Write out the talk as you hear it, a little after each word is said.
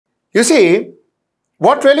You see,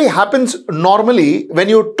 what really happens normally when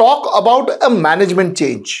you talk about a management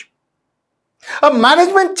change? A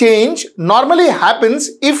management change normally happens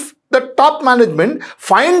if the top management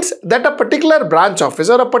finds that a particular branch office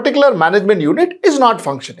or a particular management unit is not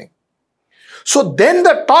functioning. So then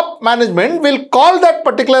the top management will call that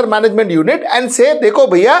particular management unit and say, "Dekho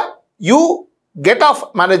bhaiya, you get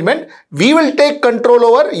off management. We will take control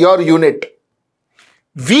over your unit.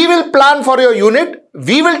 We will plan for your unit.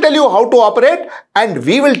 We will tell you how to operate and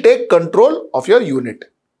we will take control of your unit."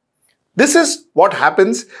 This is what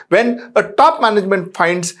happens when a top management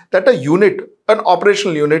finds that a unit, an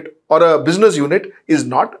operational unit or a business unit is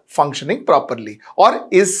not functioning properly or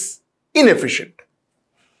is inefficient.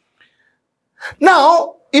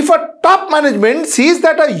 Now, if a top management sees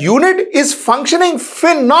that a unit is functioning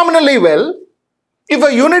phenomenally well,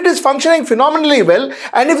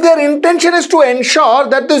 and if their intention is to ensure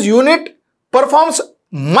that this unit performs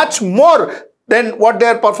much more than what they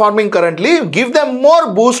are performing currently, give them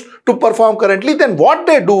more boost to perform currently, then what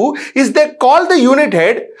they do is they call the unit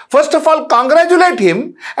head, first of all congratulate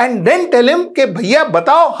him and then tell him कि भैया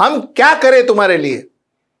बताओ हम क्या करें तुम्हारे लिए?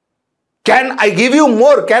 Can I give you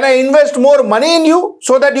more? Can I invest more money in you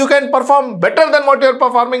so that you can perform better than what you are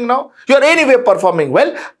performing now? You are anyway performing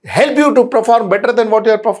well. Help you to perform better than what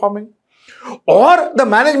you are performing. Or the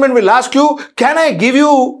management will ask you, can I give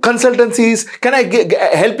you consultancies? Can I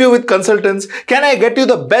help you with consultants? Can I get you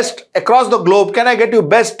the best across the globe? Can I get you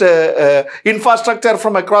best infrastructure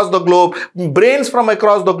from across the globe? Brains from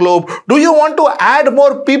across the globe? Do you want to add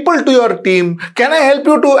more people to your team? Can I help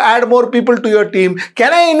you to add more people to your team?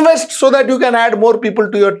 Can I invest so that you can add more people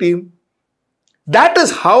to your team? That is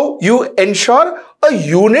how you ensure a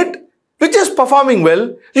unit which is performing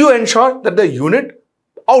well, you ensure that the unit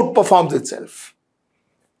outperforms itself.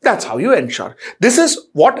 That's how you ensure. This is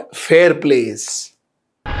what fair play is.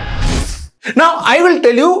 Now, I will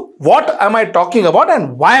tell you what am I talking about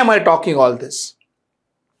and why am I talking all this.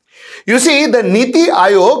 You see, the NITI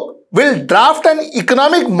Aayog will draft an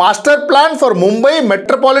economic master plan for Mumbai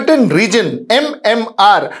Metropolitan Region,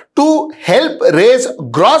 MMR, to help raise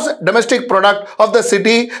gross domestic product of the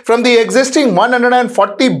city from the existing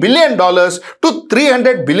 $140 billion to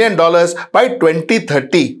 $300 billion by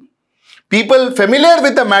 2030. People familiar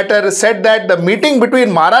with the matter said that the meeting between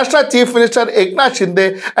Maharashtra Chief Minister Eknath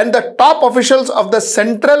Shinde and the top officials of the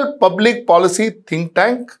Central Public Policy think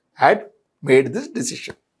tank had made this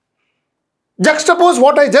decision. Juxtapose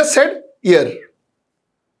what I just said here.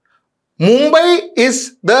 Mumbai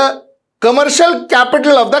is the commercial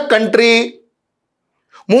capital of the country.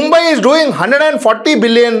 Mumbai is doing 140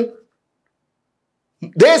 billion.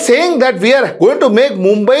 They are saying that we are going to make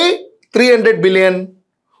Mumbai 300 billion.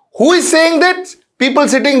 Who is saying that? People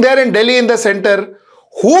sitting there in Delhi in the center.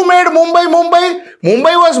 Who made Mumbai Mumbai?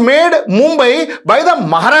 Mumbai was made Mumbai by the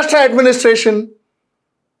Maharashtra administration.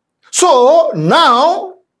 So now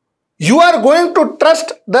you are going to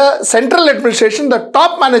trust the central administration, the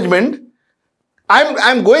top management.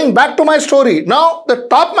 I'm going back to my story. Now, the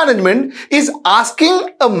top management is asking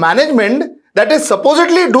a management that is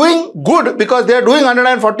supposedly doing good because they are doing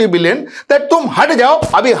 140 billion that tum hat jao,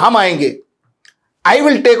 abhi hum aayenge. I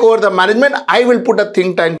will take over the management. I will put a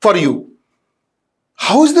think tank for you.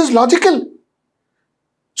 How is this logical?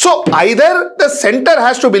 So, either the center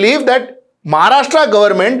has to believe that Maharashtra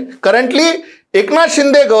government currently Eknath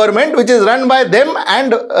Shinde government, which is run by them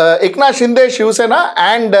and Eknath Shinde, Shiv Sena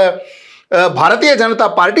and Bharatiya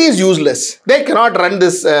Janata Party is useless. They cannot run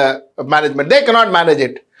this management. They cannot manage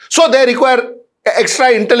it. So they require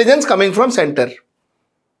extra intelligence coming from center.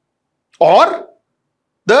 Or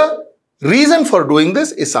the reason for doing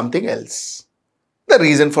this is something else. The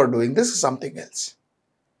reason for doing this is something else.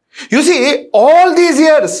 You see, all these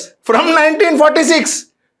years from 1946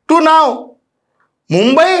 to now,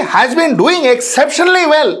 Mumbai has been doing exceptionally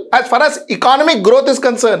well as far as economic growth is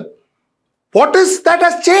concerned. What is that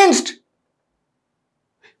has changed?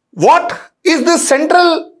 What is this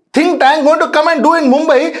central think tank going to come and do in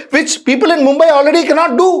Mumbai, which people in Mumbai already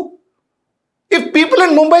cannot do? If people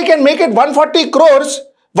in Mumbai can make it 140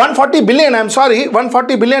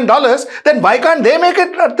 billion dollars, then why can't they make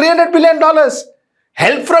it $300 billion?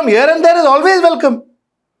 Help from here and there is always welcome.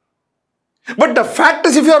 But the fact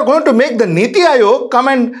is, if you are going to make the NITI Aayog come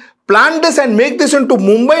and plan this and make this into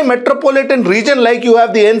Mumbai Metropolitan Region like you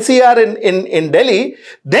have the NCR in Delhi,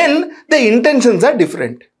 then the intentions are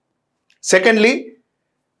different. Secondly,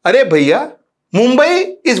 Are bhaiya,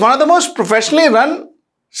 Mumbai is one of the most professionally run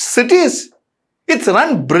cities. It's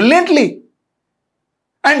run brilliantly.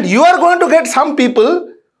 And you are going to get some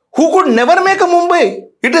people who could never make a Mumbai.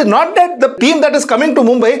 It is not that the team that is coming to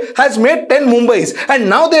Mumbai has made 10 Mumbais and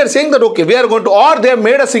now they are saying that, okay, we are going to, or they have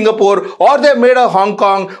made a Singapore, or they have made a Hong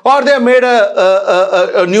Kong, or they have made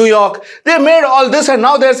a New York. They made all this and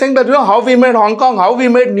now they are saying that, you know, how we made Hong Kong, how we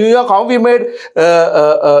made New York, how we made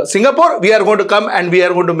Singapore, we are going to come and we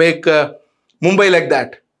are going to make Mumbai like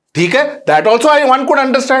that. That also one could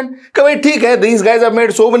understand. These guys have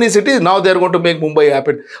made so many cities, now they are going to make Mumbai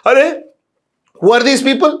happen. Who are these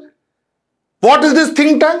people? What is this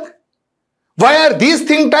think tank? Why are these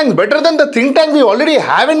think tanks better than the think tank we already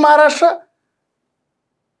have in Maharashtra?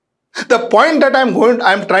 The point that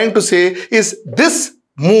I'm trying to say is this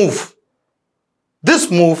move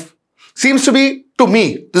seems to be, to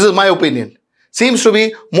me, this is my opinion, seems to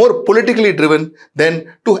be more politically driven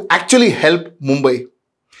than to actually help Mumbai.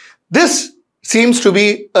 This seems to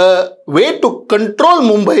be a way to control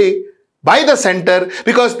Mumbai by the center,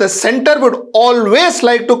 because the center would always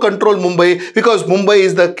like to control Mumbai, because Mumbai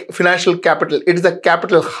is the financial capital. It is the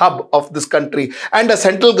capital hub of this country, and the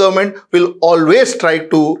central government will always try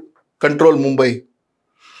to control Mumbai,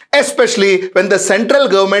 especially when the central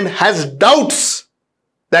government has doubts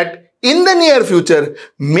that in the near future,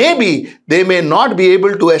 maybe they may not be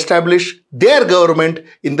able to establish their government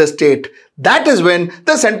in the state. That is when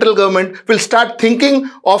the central government will start thinking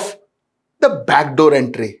of the backdoor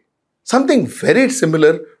entry. Something very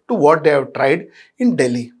similar to what they have tried in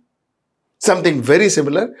Delhi. Something very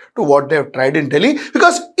similar to what they have tried in Delhi.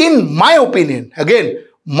 Because in my opinion, again,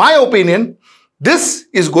 my opinion, this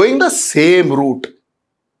is going the same route.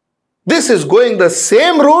 This is going the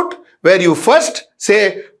same route where you first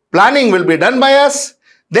say planning will be done by us.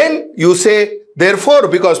 Then you say, therefore,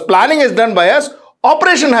 because planning is done by us,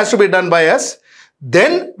 operation has to be done by us.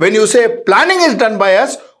 Then when you say planning is done by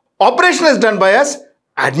us, operation is done by us,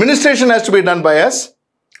 administration has to be done by us,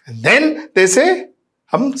 and then they say,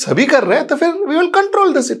 hum sabhi kar rahe hain, to fir we will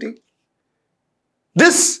control the city.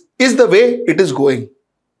 This is the way it is going.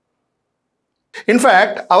 In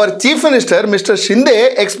fact, our Chief Minister, Mr.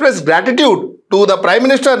 Shinde, expressed gratitude to the Prime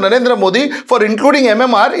Minister Narendra Modi for including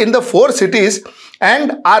MMR in the 4 cities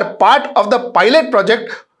and are part of the pilot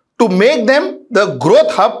project to make them the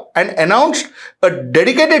growth hub, and announced a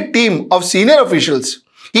dedicated team of senior officials.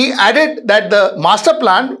 He added that the master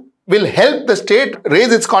plan will help the state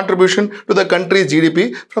raise its contribution to the country's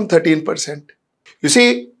GDP from 13%. You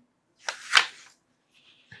see,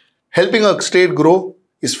 helping a state grow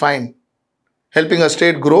is fine. Helping a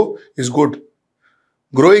state grow is good.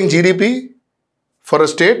 Growing GDP for a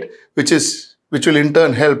state, which will in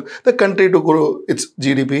turn help the country to grow its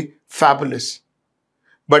GDP, fabulous.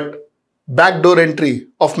 But backdoor entry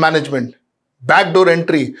of management, backdoor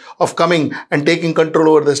entry of coming and taking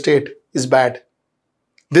control over the state is bad.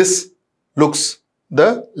 This looks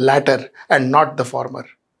the latter and not the former.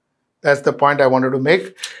 That's the point I wanted to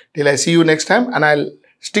make. Till I see you next time, and I'll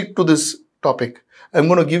stick to this topic. I'm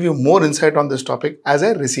going to give you more insight on this topic as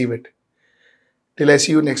I receive it. Till I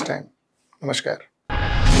see you next time. Namaskar.